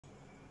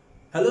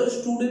Hello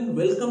student,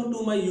 welcome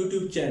to my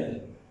YouTube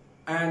channel,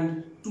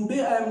 and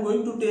today I am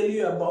going to tell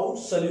you about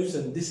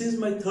solution. This is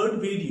my third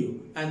video,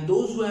 and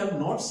those who have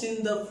not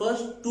seen the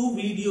first two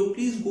video,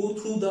 please go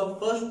through the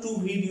first two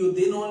video,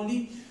 then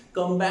only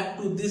come back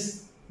to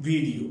this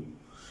video.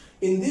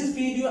 In this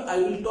video I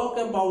will talk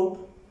about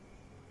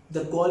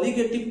the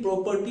colligative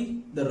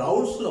property, the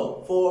Raoult's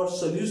law for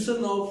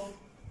solution of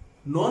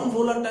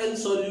non-volatile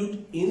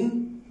solute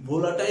in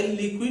volatile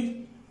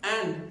liquid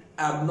and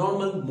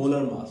abnormal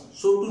molar mass.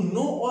 So to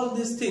know all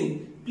these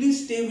things,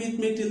 please stay with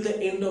me till the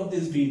end of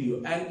this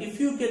video, and if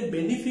you get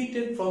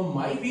benefited from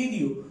my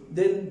video,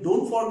 then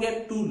don't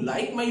forget to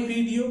like my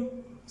video,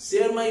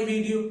 share my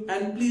video,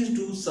 and please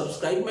do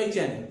subscribe my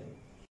channel.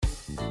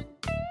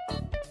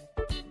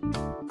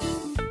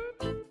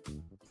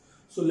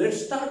 So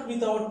let's start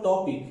with our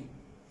topic,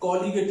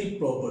 colligative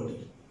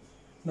property.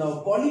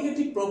 Now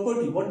colligative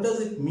property, what does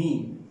it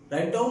mean?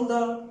 Write down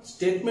the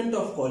statement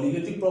of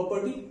colligative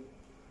property.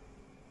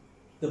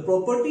 The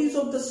properties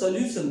of the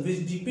solution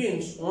which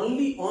depends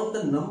only on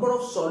the number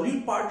of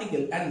solute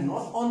particles and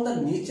not on the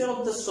nature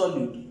of the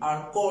solute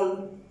are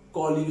called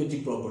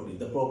colligative property.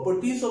 The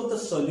properties of the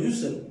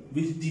solution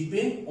which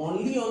depend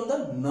only on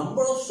the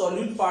number of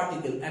solute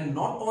particles and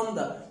not on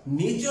the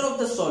nature of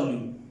the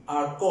solute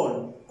are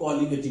called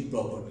colligative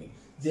property.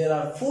 There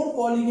are four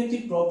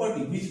colligative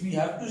properties which we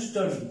have to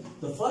study.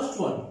 The first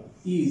one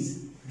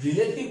is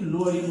relative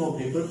lowering of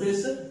vapor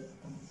pressure.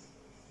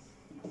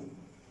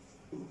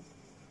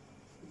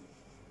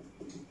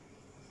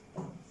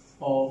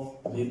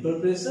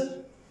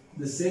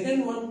 The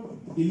second one,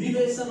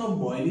 elevation of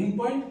boiling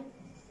point.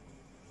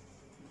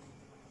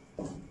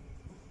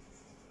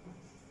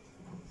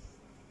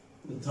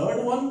 The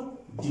third one,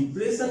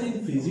 depression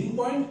in freezing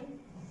point.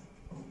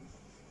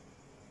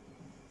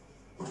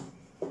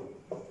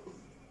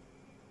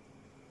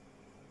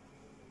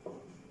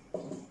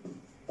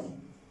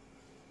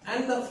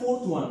 And the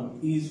fourth one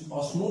is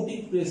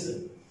osmotic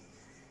pressure.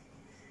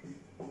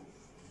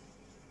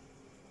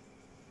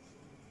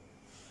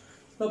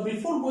 Now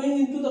before going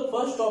into the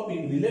first topic,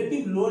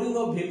 relative lowering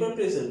of vapor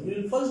pressure, we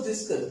will first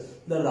discuss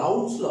the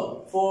Raoult's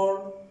law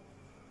for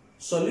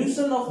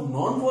solution of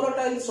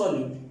non-volatile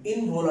solute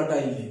in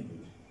volatile liquid.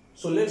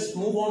 So let's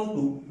move on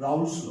to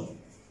Raoult's law.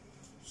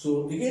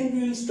 So again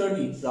we will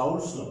study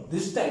Raoult's law.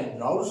 This time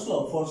Raoult's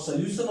law for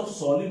solution of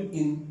solid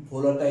in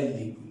volatile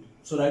liquid.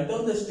 So write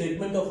down the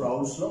statement of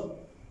Raoult's law.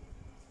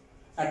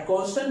 At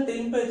constant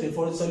temperature,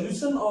 for a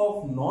solution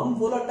of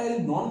non-volatile,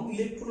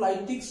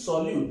 non-electrolytic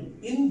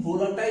solute in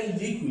volatile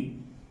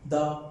liquid,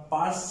 the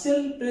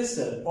partial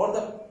pressure or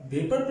the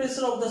vapor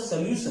pressure of the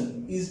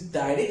solution is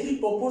directly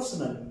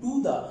proportional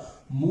to the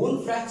mole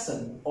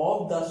fraction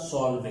of the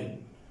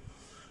solvent.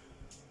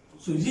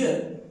 So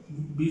here,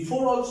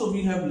 before also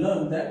we have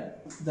learned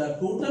that the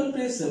total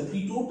pressure,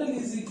 P total,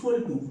 is equal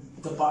to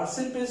the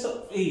partial pressure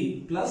of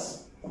A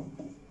plus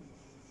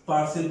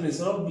partial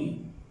pressure of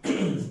B.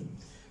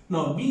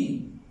 Now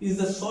B is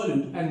the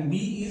solute and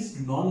B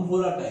is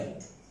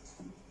non-volatile.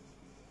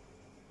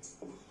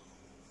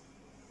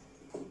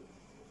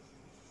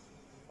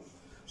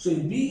 So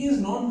if B is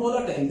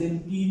non-volatile,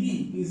 then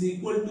PB is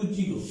equal to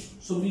 0.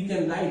 So we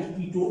can write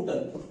P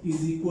total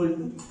is equal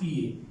to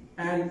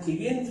PA. And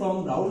again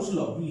from Raoult's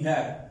law we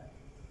have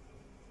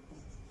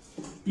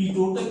P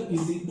total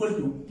is equal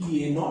to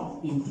PA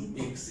naught into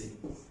XA.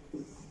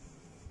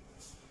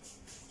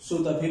 So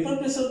the vapor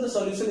pressure of the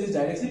solution is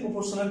directly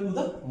proportional to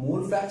the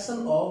mole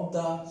fraction of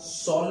the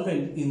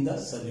solvent in the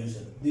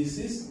solution. This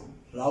is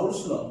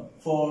Raoult's law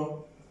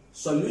for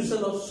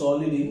solution of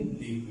solid in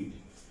liquid.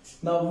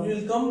 Now we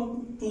will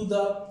come to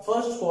the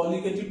first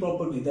colligative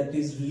property, that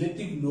is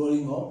relative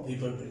lowering of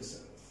vapor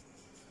pressure.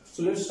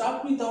 So let's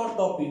start with our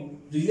topic,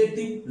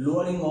 relative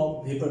lowering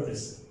of vapor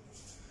pressure.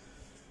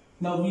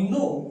 Now we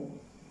know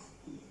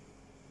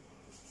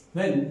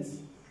when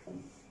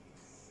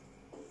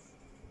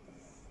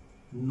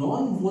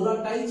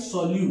non-volatile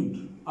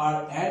solute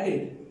are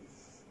added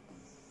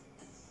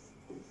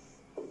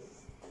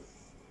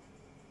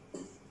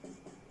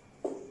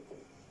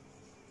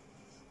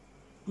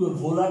to a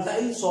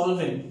volatile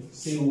solvent,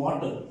 say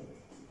water,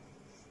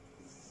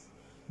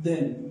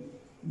 then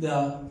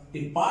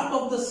a part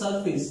of the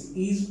surface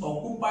is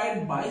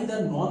occupied by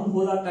the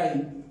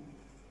non-volatile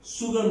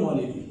sugar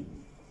molecule.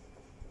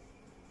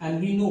 And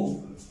we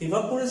know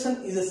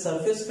evaporation is a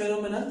surface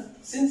phenomenon.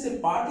 Since a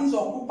part is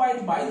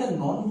occupied by the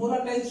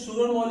non-volatile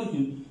sugar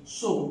molecule,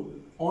 so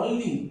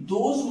only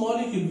those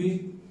molecules,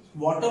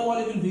 water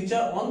molecules which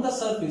are on the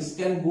surface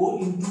can go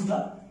into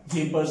the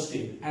vapor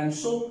state. And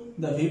so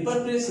the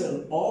vapor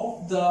pressure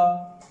of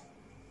the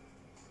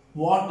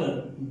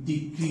water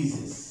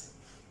decreases.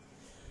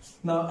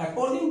 Now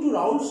according to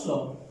Raoult's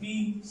law,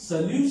 P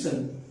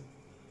solution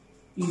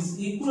is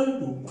equal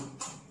to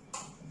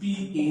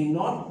PA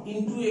naught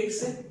into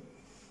XA.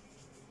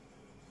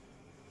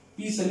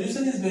 P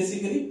solution is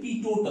basically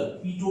P total.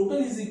 P total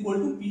is equal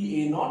to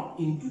PA naught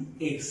into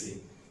XA.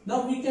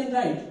 Now we can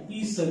write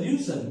P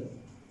solution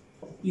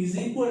is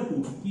equal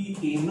to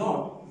PA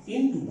naught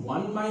into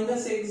 1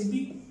 minus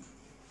XB.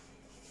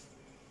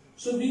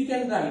 So we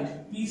can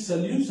write P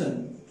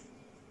solution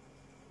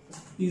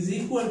is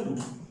equal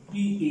to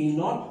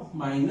PA0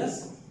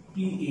 minus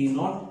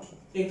PA0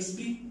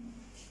 XP.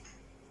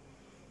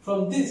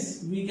 From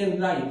this we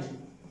can write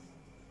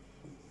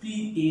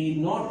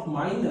PA0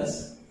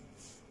 minus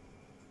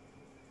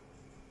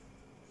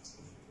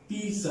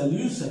P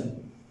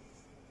solution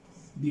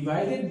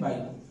divided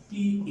by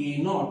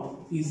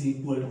PA0 is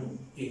equal to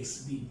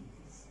XB.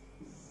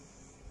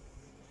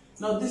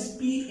 Now this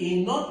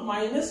PA0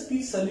 minus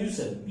P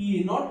solution,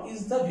 PA0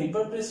 is the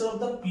vapor pressure of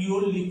the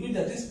pure liquid,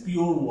 that is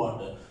pure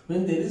water,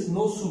 when there is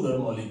no sugar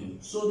molecule.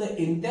 So the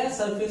entire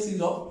surface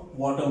is of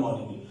water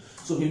molecule.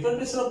 So vapor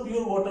pressure of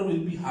pure water will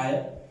be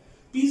higher.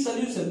 P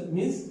solution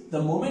means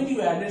the moment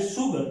you added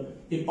sugar,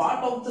 a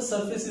part of the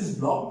surface is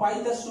blocked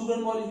by the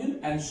sugar molecule,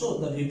 and so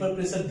the vapor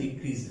pressure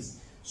decreases.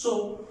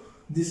 So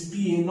this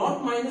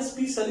PA0 minus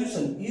P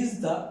solution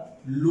is the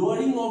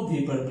lowering of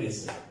vapor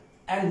pressure,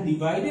 and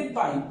divided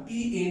by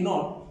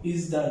PA0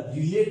 is the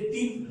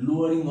relative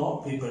lowering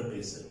of vapor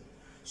pressure.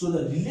 So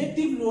the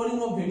relative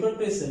lowering of vapor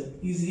pressure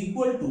is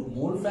equal to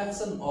mole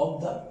fraction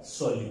of the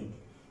solute.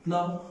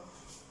 Now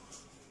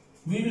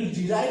we will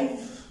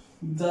derive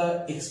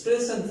the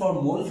expression for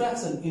mole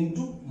fraction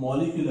into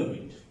molecular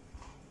weight.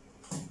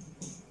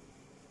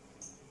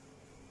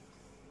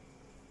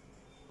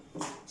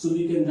 So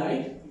we can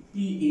write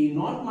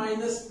PA0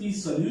 minus P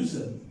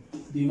solution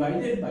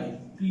divided by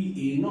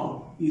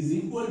PA0 is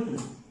equal to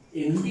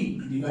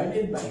NB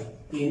divided by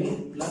Na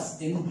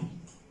plus NB.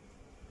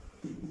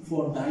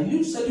 For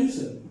dilute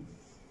solution,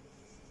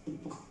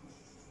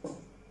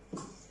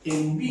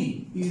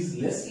 NB is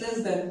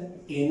less than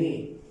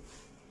Na.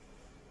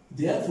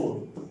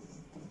 Therefore,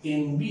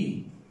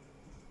 NB,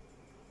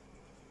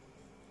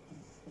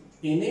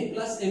 Na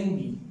plus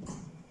NB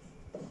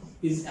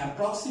is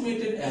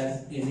approximated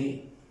as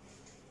Na.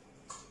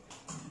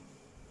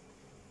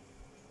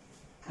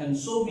 And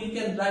so we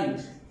can write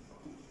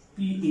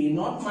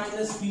PA0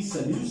 minus P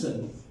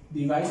solution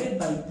divided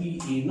by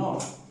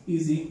PA0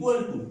 is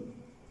equal to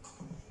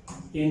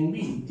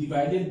NB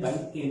divided by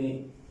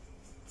Na,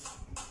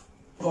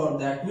 or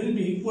that will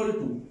be equal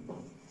to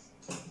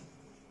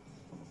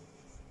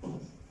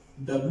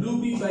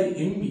WB by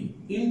MB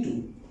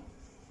into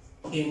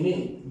MA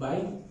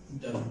by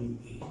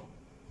WA.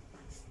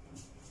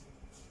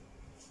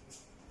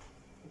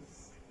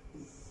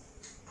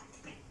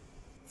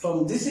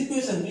 From this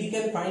equation we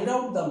can find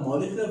out the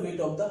molecular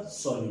weight of the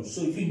solute.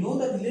 So if we know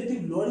the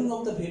relative lowering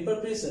of the vapor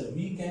pressure,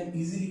 we can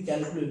easily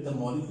calculate the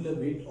molecular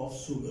weight of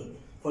sugar.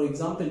 For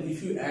example,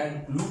 if you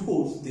add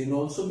glucose, then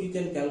also we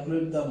can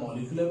calculate the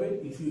molecular weight.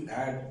 If you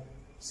add,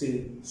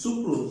 say,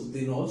 sucrose,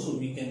 then also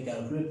we can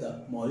calculate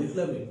the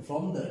molecular weight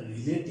from the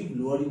relative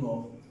lowering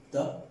of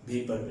the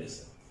vapor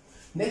pressure.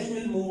 Next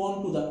we will move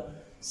on to the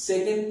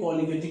second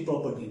colligative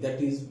property,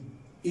 that is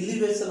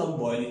elevation of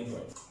boiling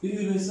point.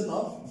 Elevation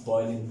of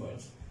boiling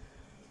point.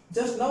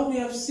 Just now we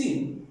have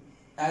seen,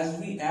 as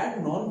we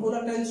add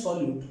non-volatile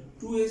solute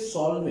to a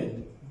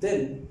solvent,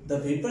 then the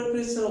vapor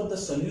pressure of the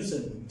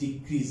solution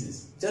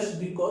decreases,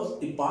 just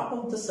because a part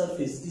of the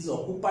surface is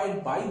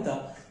occupied by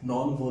the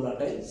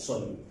non-volatile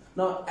solute.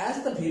 Now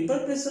as the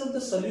vapor pressure of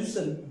the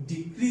solution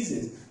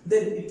decreases,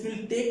 then it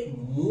will take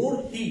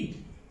more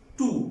heat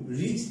to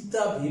reach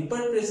the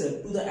vapor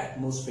pressure to the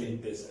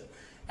atmospheric pressure.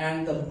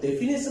 And the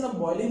definition of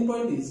boiling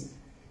point is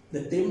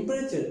the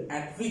temperature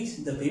at which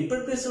the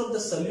vapor pressure of the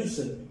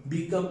solution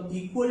become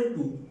equal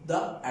to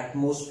the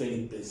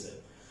atmospheric pressure.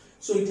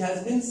 So it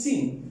has been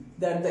seen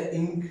that the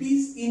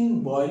increase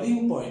in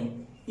boiling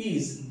point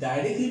is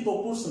directly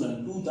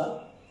proportional to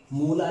the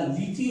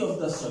molality of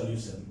the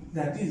solution.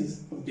 That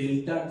is,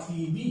 delta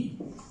TB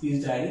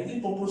is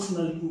directly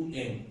proportional to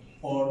M,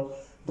 or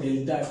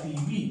delta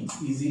TB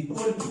is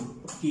equal to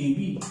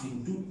KB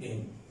into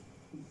M.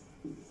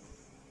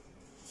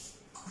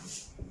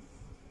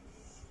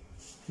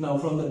 Now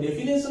from the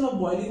definition of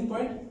boiling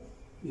point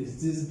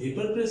is this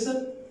vapor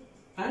pressure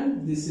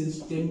and this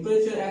is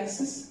temperature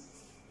axis.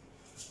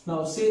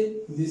 Now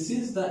say this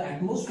is the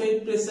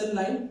atmospheric pressure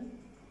line,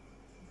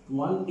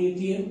 1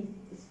 atm.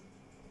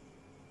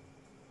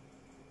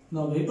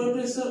 Now vapor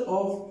pressure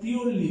of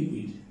pure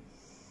liquid.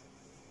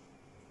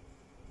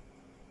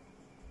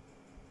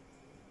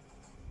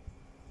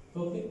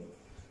 Okay.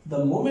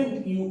 The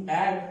moment you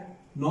add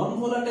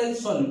non-volatile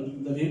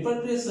solute, the vapor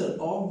pressure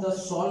of the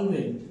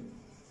solvent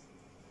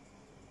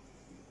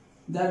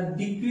that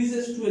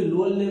decreases to a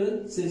lower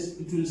level, says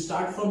it will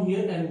start from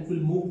here and it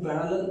will move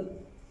parallel.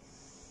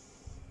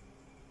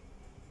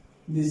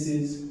 This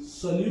is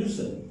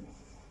solution.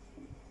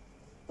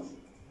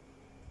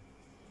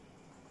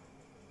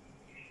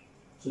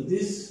 So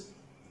this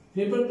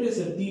vapor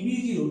pressure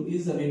TB0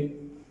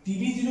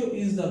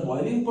 is the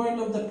boiling point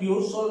of the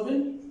pure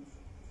solvent.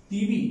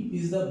 TB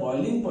is the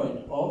boiling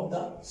point of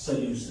the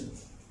solution.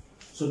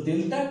 So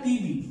delta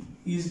TB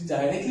is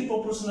directly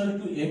proportional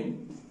to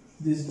M.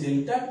 This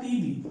delta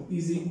TB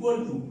is equal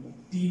to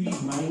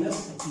TB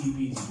minus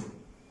TB0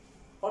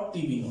 or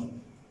TB0.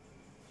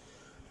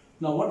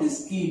 Now what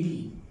is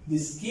KB?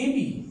 This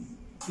KB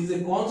is a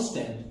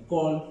constant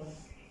called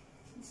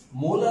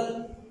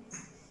molar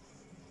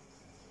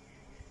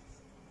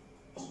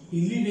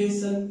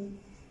elevation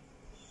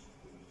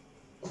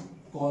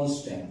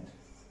constant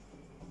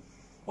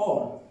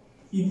or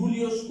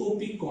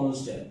ebullioscopic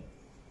constant.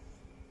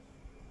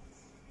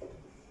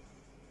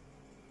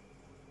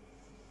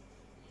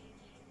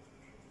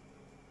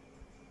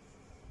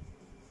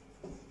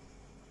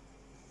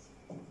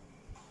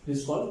 It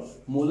is called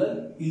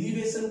molar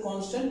elevation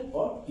constant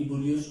or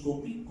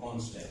ebullioscopic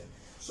constant.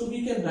 So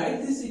we can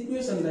write this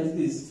equation like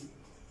this: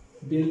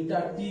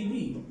 delta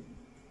TB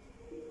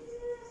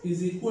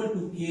is equal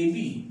to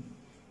KB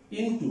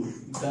into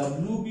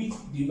WB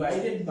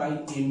divided by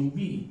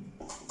MB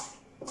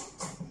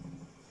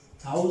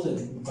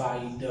 1000 by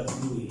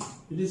WA.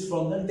 It is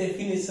from the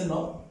definition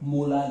of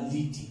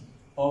molality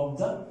of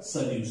the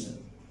solution.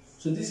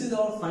 So this is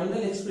our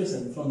final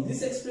expression. From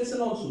this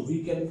expression also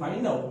we can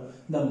find out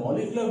the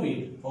molecular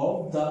weight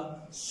of the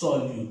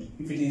solute.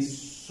 If it is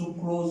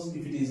sucrose,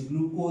 if it is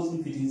glucose,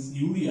 if it is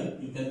urea,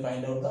 you can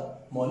find out the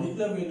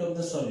molecular weight of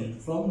the solute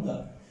from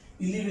the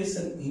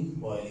elevation in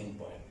boiling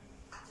point.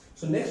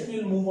 So next we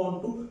will move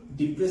on to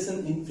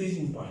depression in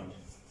freezing point.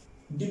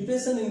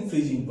 Depression in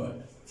freezing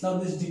point. Now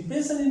this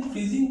depression in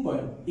freezing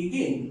point,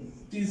 again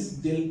it is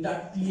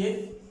delta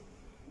TF.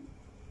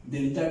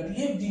 Delta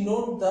TF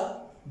denote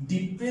the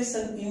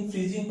depression in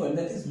freezing point,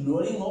 that is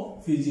lowering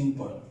of freezing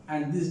point,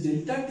 and this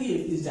delta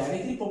TF is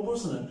directly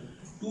proportional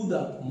to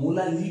the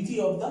molality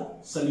of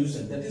the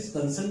solution, that is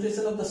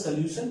concentration of the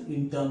solution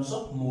in terms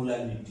of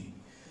molality,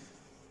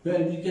 where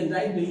we can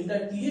write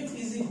delta TF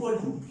is equal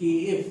to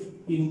KF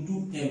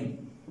into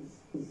M.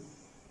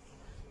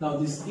 Now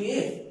this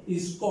KF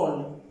is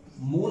called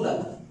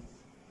molar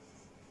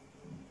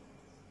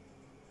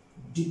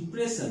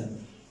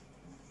depression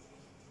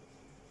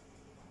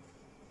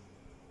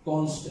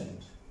constant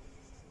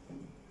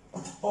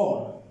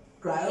or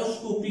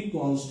cryoscopic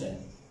constant.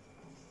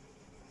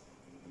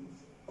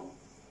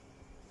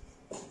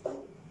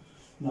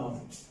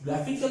 Now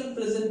graphical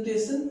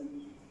presentation.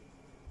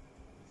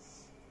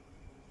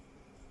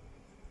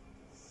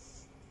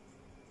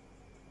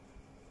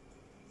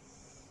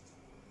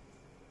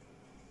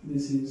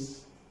 This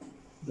is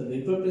the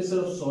vapor pressure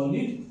of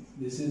solid,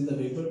 this is the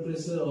vapor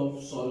pressure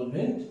of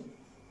solvent,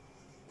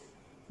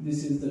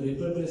 this is the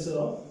vapor pressure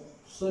of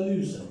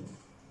solution.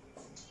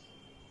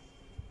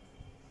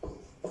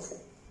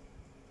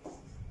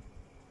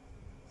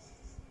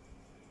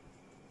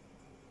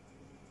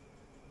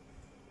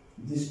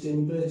 This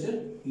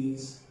temperature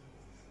is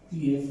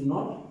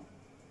TF0,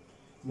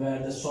 where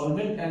the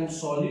solvent and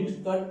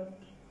solid cut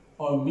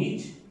or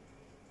meet.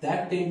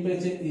 That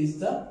temperature is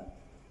the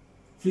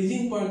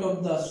freezing point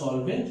of the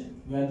solvent,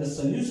 where the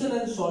solution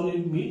and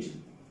solid meet.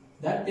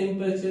 That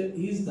temperature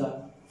is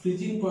the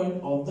freezing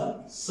point of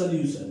the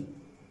solution.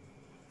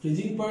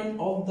 Freezing point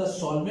of the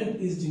solvent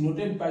is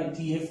denoted by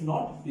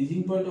TF0.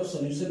 Freezing point of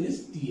solution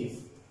is TF.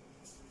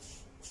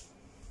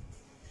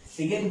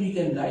 Again we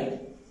can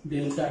write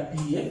delta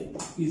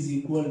TF is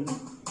equal to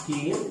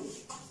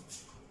KF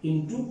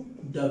into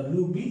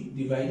WB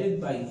divided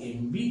by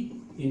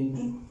MB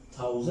into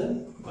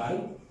 1000 by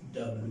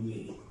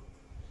WA.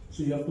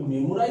 So you have to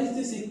memorize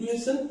this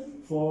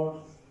equation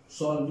for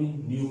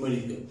solving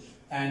numerical,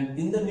 and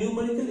in the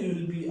numerical you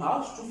will be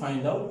asked to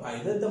find out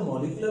either the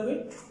molecular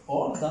weight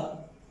or the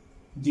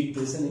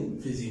depression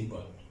in freezing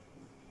point.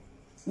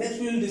 Next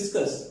we will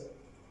discuss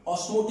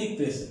osmotic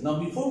pressure. Now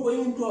before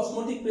going into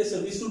osmotic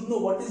pressure, we should know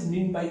what is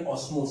meant by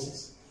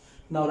osmosis.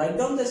 Now write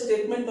down the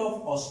statement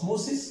of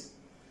osmosis: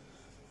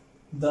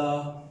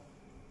 the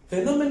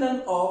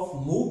phenomenon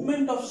of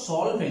movement of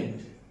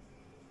solvent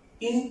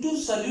into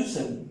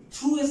solution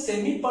through a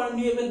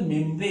semi-permeable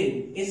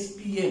membrane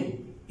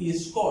SPM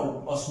is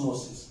called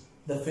osmosis.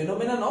 The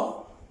phenomenon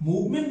of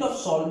movement of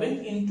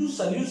solvent into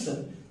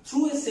solution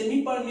through a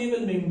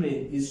semi-permeable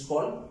membrane is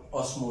called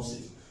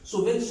osmosis.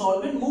 So when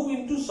solvent move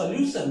into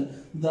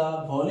solution,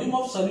 the volume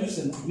of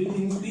solution will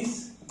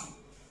increase.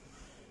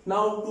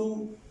 Now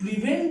to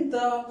prevent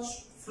the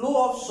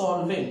flow of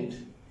solvent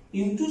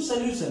into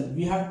solution,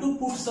 we have to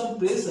put some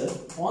pressure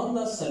on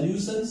the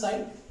solution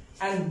side,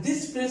 and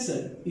this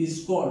pressure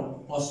is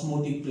called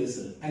osmotic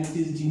pressure, and it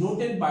is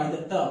denoted by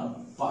the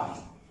term pi.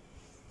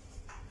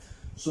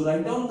 So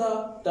write down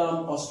the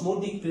term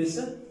osmotic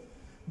pressure.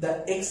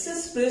 The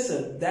excess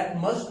pressure that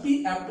must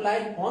be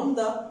applied on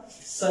the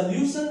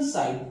solution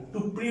side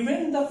to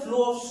prevent the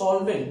flow of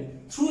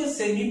solvent through a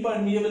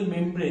semi-permeable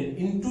membrane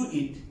into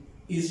it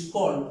is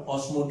called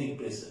osmotic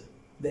pressure.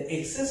 The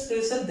excess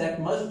pressure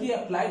that must be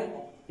applied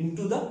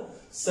into the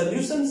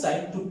solution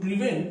side to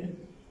prevent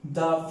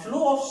the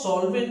flow of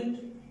solvent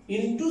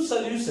into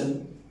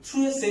solution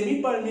through a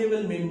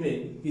semi-permeable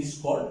membrane is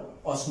called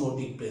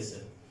osmotic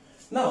pressure.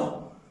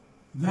 Now,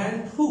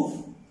 Van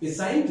Hoof, a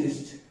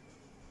scientist,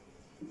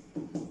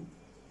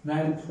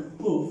 Van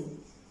Hoof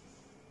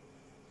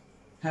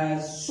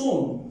has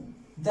shown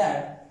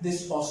that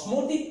this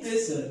osmotic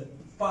pressure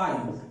pi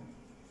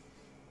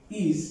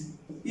is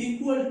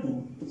equal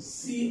to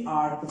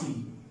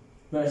CRT,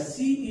 where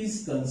C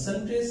is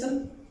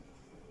concentration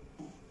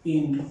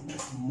in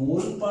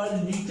mole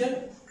per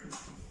liter.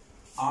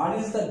 R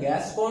is the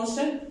gas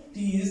constant,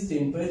 T is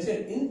temperature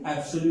in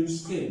absolute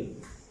scale,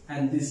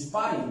 and this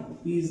pi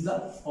is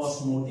the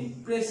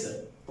osmotic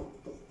pressure.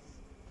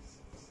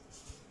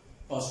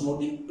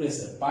 Osmotic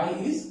pressure. Pi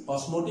is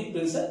osmotic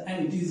pressure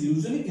and it is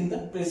usually in the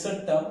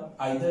pressure term,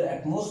 either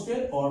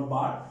atmosphere or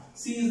bar.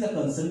 C is the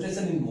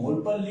concentration in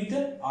mole per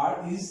liter.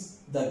 R is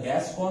the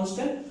gas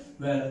constant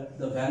where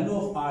the value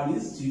of R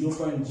is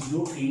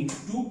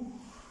 0.082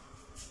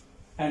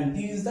 and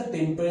T is the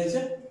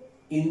temperature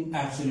in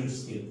absolute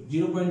scale.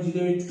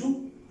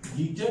 0.082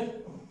 liter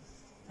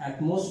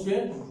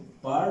atmosphere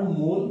per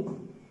mole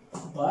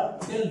per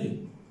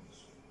Kelvin.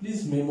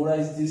 Please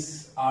memorize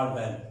this R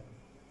value.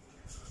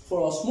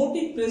 For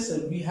osmotic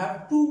pressure, we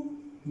have to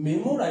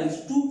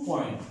memorize 2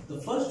 points. The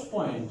first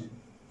point,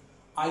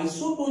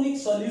 isotonic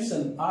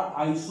solution are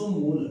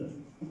isomolar.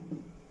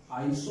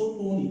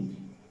 Isotonic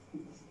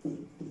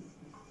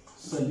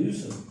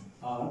solution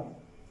are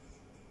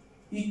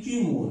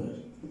equimolar.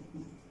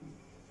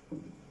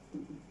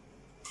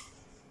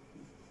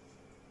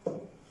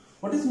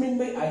 What is meant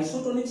by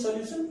isotonic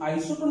solution?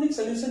 Isotonic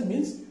solution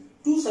means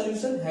two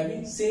solutions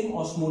having same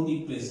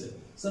osmotic pressure.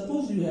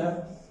 Suppose you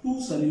have two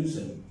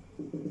solutions.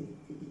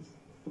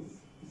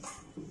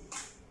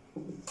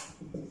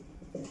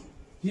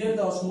 Here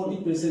the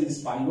osmotic pressure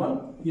is pi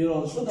 1, here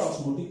also the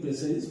osmotic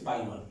pressure is pi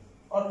 1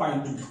 or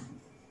pi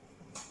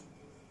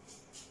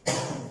 2.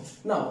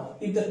 Now,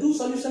 if the two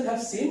solutions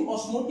have same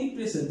osmotic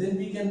pressure, then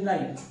we can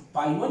write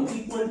pi 1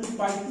 equal to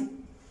pi 2,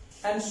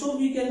 and so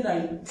we can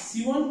write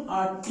C1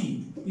 RT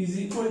is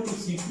equal to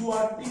C2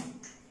 RT,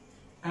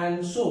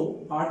 and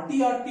so RT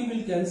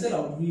will cancel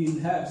out, we will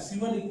have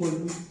C1 equal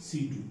to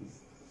C2.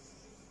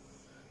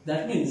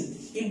 That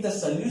means if the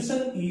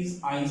solution is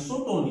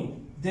isotonic,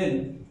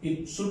 then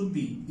it should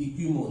be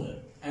equimolar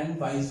and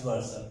vice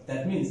versa.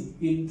 That means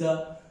if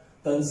the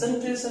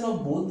concentration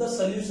of both the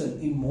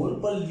solution in mole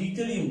per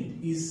liter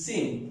unit is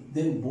same,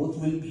 then both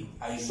will be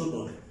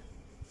isotonic.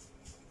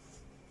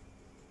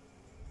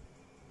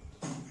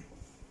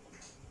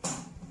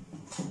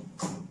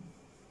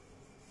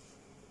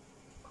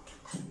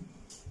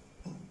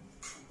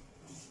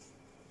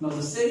 Now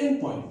the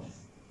second point.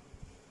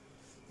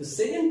 The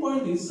second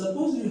point is,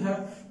 suppose you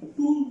have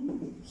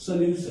two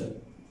solutions.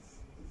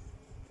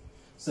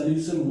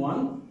 Solution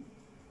 1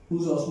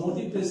 whose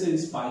osmotic pressure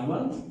is pi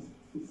 1,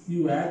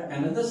 you add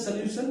another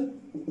solution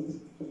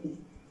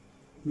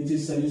which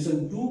is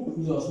solution 2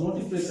 whose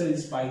osmotic pressure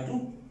is pi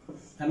 2,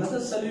 another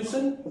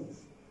solution,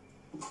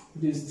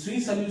 it is 3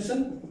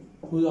 solution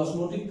whose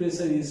osmotic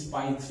pressure is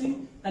pi 3,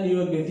 and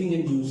you are getting a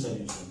new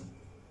solution.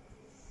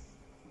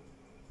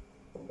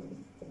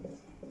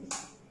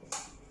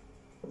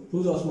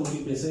 Whose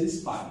osmotic pressure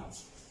is pi.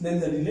 Then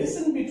the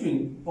relation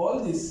between all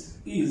this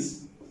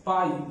is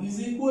pi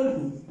is equal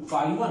to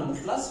pi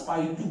 1 plus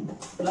pi 2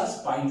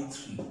 plus pi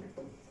 3.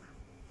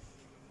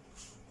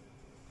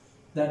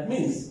 That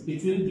means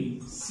it will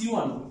be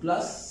C1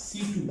 plus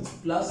C2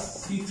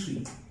 plus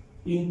C3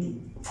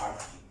 into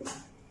RT.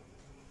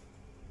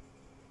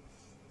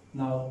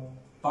 Now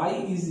pi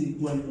is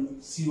equal to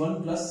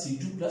C1 plus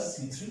C2 plus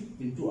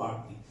C3 into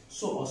RT.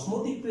 So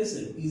osmotic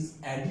pressure is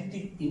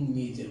additive in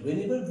nature.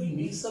 Whenever we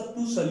mix up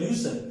two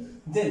solutions,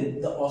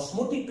 then the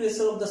osmotic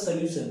pressure of the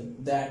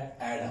solution that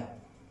add up.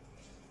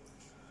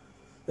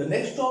 The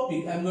next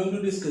topic I am going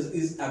to discuss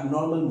is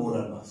abnormal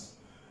molar mass.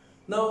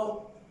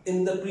 Now,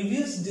 in the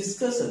previous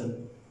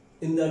discussion,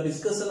 in the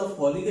discussion of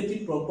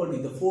colligative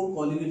property, the 4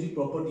 colligative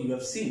property, you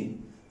have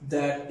seen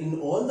that in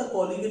all the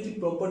colligative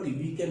property,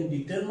 we can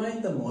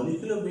determine the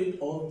molecular weight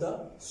of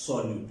the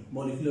solute,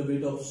 molecular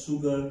weight of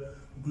sugar,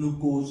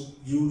 glucose,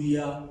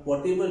 urea,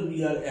 whatever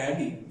we are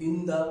adding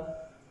in the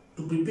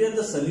to prepare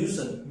the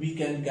solution, we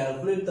can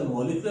calculate the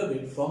molecular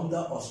weight from the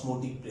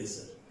osmotic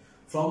pressure,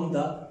 from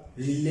the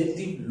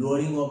relative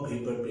lowering of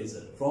vapor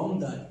pressure, from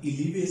the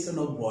elevation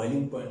of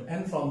boiling point,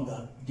 and from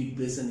the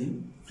depression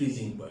in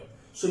freezing point.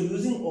 So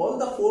using all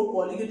the 4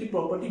 colligative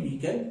property, we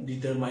can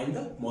determine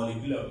the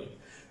molecular weight.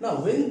 Now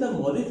when the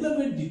molecular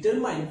weight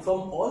determined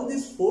from all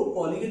these 4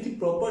 colligative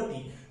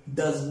property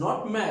does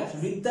not match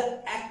with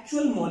the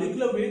actual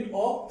molecular weight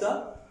of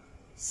the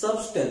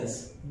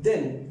substance,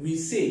 then we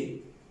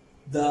say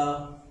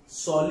the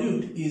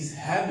solute is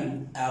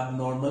having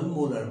abnormal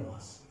molar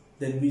mass.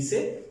 Then we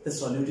say the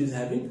solute is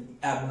having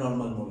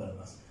abnormal molar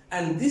mass.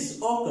 And this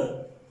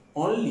occurs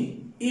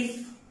only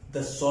if the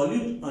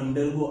solute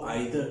undergo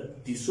either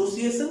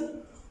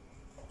dissociation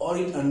or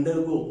it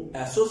undergo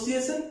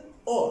association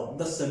or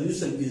the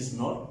solution is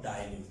not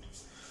dilute.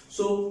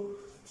 So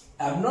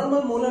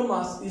abnormal molar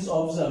mass is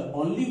observed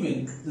only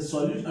when the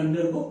solute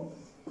undergo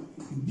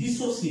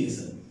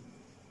dissociation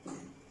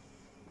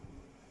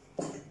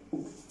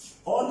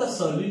or the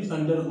solute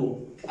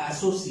undergo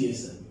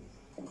association.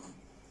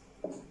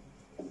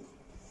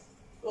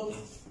 Okay.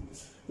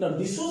 Now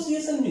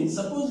dissociation means,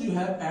 suppose you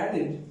have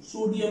added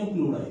sodium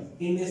chloride,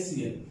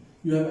 NaCl,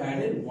 you have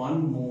added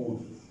 1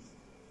 mole.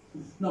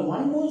 Now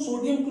 1 mole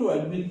sodium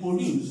chloride will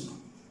produce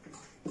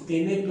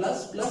Na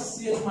plus plus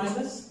Cl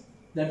minus.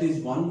 that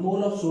is 1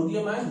 mole of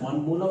sodium ion,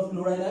 1 mole of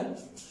chloride ion.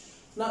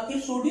 Now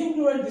if sodium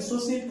chloride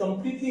dissociate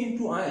completely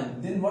into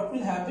ion, then what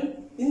will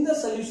happen? In the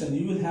solution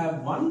you will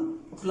have 1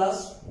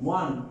 plus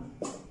 1,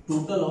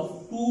 total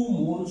of 2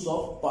 moles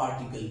of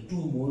particle, 2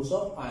 moles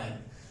of ion.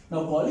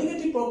 Now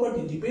colligative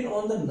property depend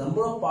on the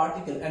number of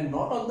particle and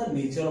not on the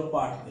nature of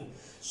particle.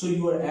 So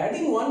you are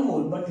adding 1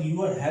 mole but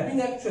you are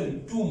having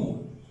actually 2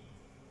 mole.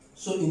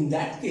 So in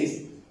that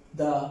case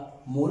the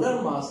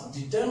molar mass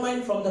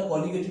determined from the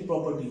colligative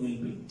property will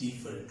be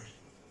different.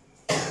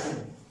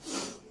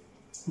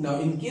 Now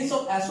in case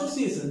of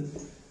association,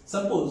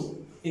 suppose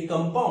a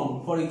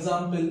compound, for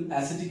example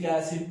acetic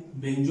acid,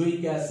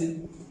 benzoic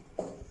acid,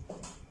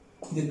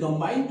 they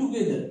combine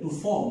together to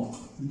form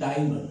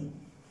dimer.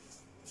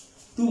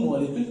 2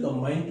 molecules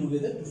combine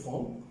together to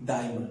form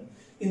dimer.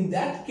 In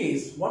that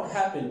case, what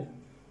happened?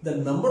 The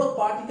number of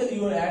particles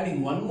you are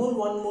adding 1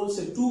 mole,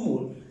 say 2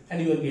 mole,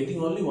 and you are getting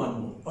only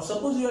 1 mole. Or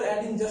suppose you are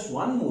adding just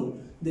 1 mole,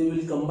 they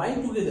will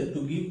combine together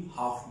to give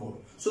half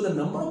mole. So the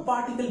number of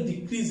particles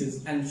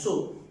decreases and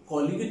so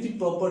colligative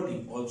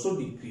property also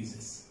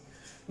decreases.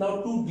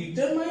 Now to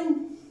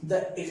determine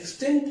the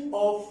extent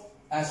of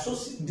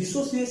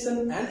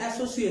dissociation and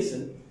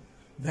association,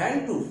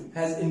 Van 't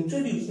has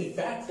introduced a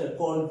factor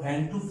called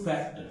Van 't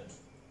factor.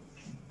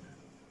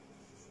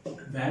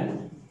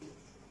 Van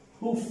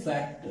 't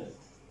factor.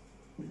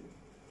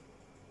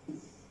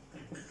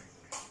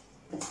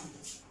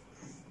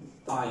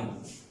 I.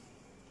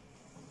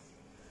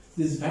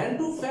 This Van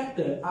 't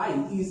factor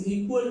I is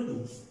equal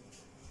to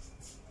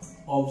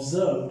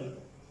observed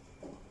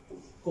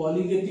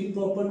colligative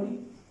property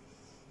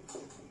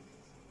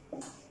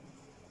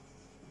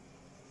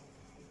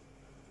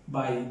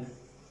by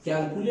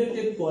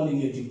calculated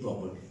colligative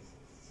property.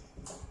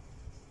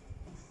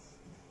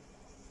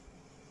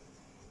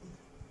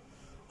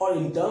 Or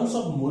in terms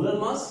of molar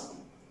mass,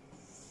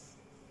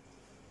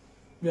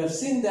 we have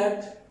seen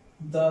that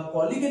the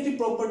colligative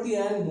property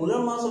and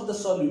molar mass of the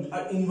solute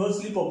are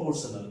inversely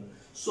proportional.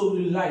 So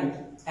we will write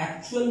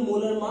actual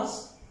molar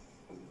mass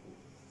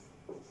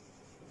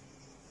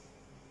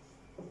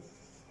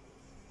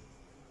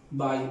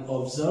by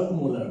observed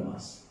molar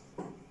mass.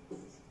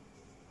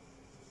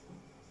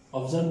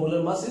 Observed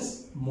molar mass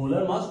is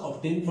molar mass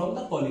obtained from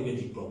the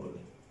colligative property.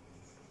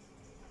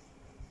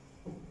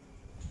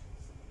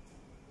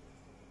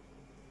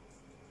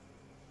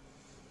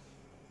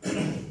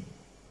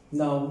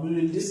 Now we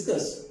will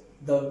discuss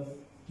the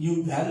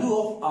value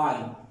of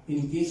I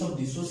in case of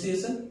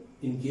dissociation,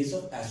 in case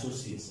of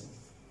association.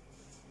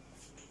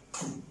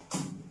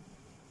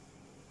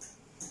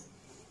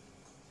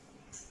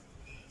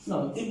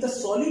 Now, if the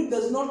solid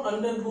does not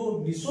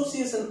undergo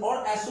dissociation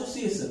or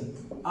association,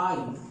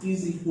 I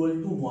is equal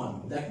to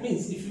 1. That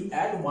means if you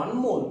add 1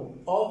 mole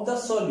of the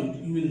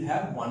solute, you will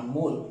have 1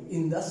 mole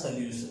in the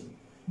solution.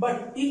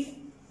 But if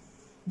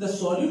the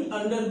solute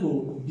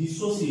undergo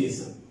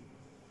dissociation,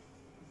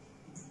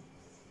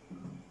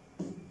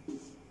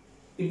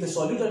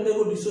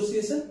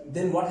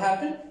 then what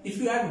happens? If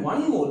you add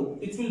 1 mole,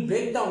 it will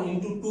break down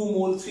into 2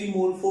 mole, 3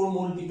 mole, 4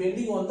 mole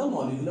depending on the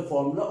molecular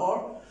formula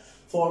or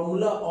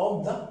formula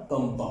of the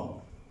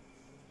compound.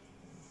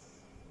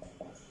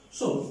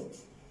 So,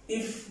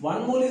 if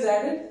 1 mole is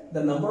added,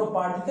 the number of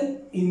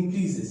particles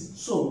increases.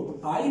 So,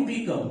 I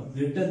become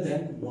greater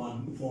than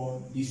 1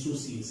 for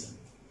dissociation.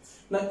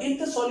 Now, if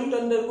the solute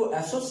undergo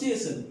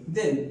association,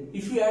 then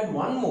if you add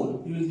 1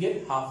 mole, you will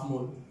get half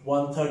mole,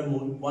 1/3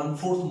 mole,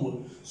 1/4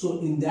 mole. So,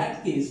 in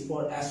that case,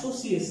 for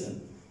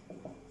association,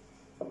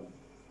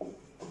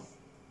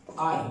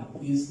 I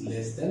is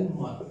less than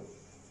 1.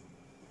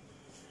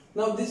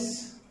 Now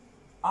this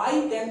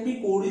I can be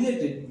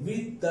correlated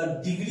with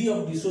the degree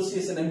of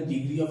dissociation and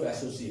degree of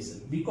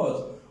association,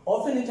 because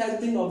often it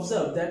has been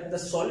observed that the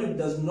solute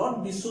does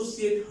not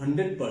dissociate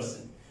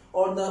 100%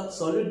 or the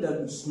solute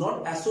does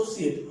not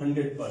associate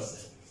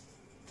 100%.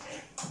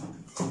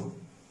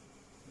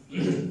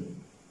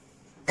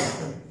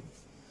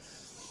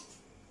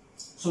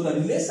 So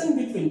the relation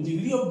between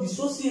degree of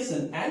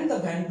dissociation and the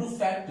Van 't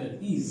factor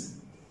is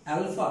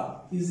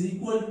alpha is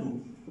equal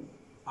to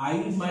I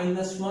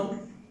minus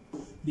 1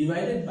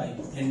 divided by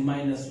n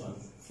minus 1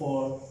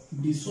 for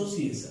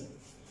dissociation,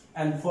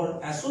 and for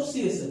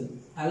association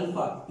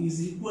alpha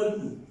is equal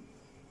to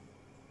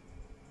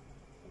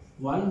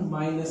 1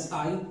 minus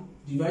I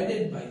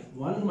divided by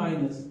 1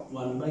 minus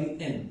 1 by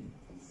n.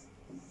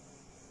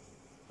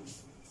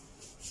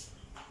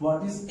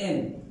 What is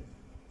n?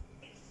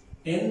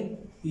 N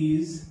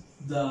is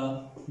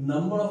the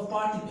number of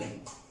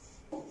particles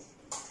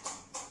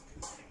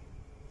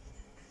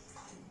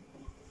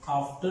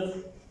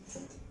after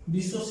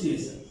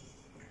dissociation.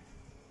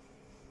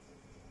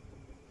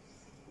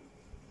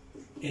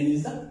 N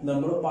is the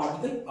number of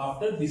particles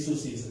after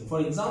dissociation.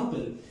 For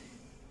example,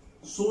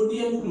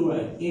 sodium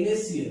chloride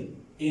NaCl,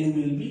 N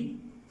will be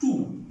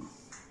 2.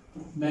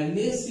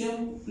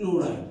 Magnesium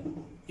chloride,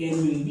 N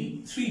will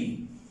be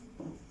 3.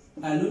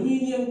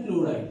 Aluminium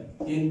chloride,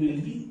 N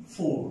will be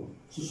 4.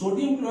 So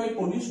sodium chloride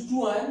produce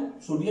 2 ion,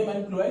 sodium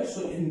and chloride,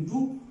 so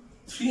into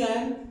 3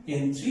 ion,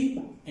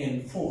 N3,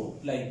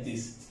 N4 like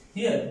this.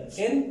 Here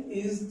N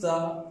is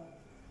the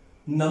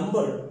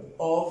number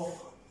of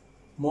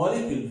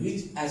molecules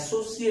which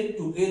associate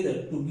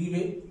together to give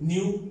a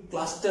new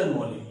cluster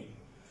molecule.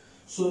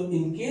 So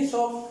in case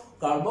of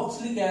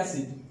carboxylic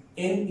acid,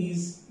 N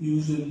is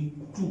usually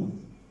 2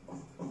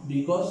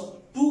 because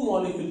 2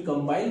 molecules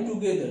combine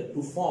together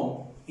to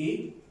form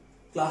a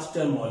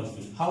cluster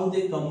molecule. How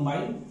they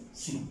combine?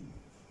 See.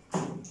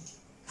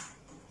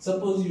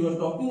 Suppose you are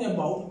talking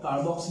about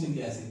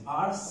carboxylic acid,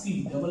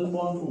 RC double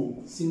bond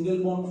O,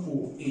 single bond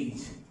O,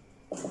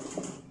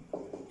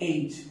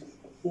 H,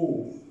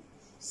 O,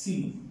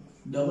 C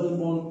double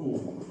bond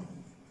O,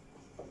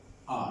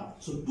 R.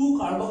 So 2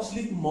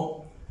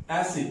 carboxylic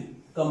acid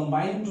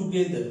combine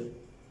together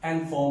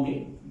and form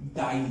a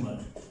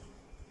dimer.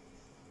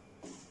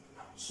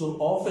 So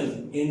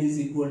often N is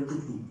equal to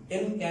 2.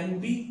 N can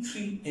be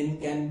 3, N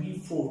can be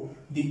 4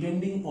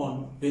 depending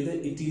on whether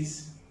it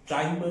is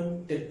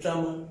trimer,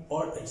 tetramer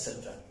or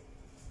etc.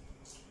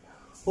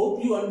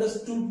 Hope you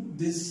understood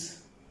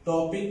this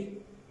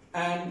topic,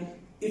 and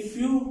if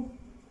you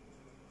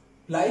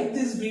like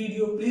this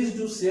video, please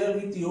do share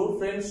with your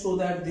friends so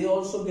that they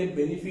also get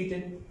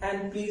benefited,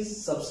 and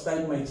please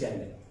subscribe my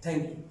channel.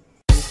 Thank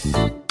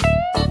you.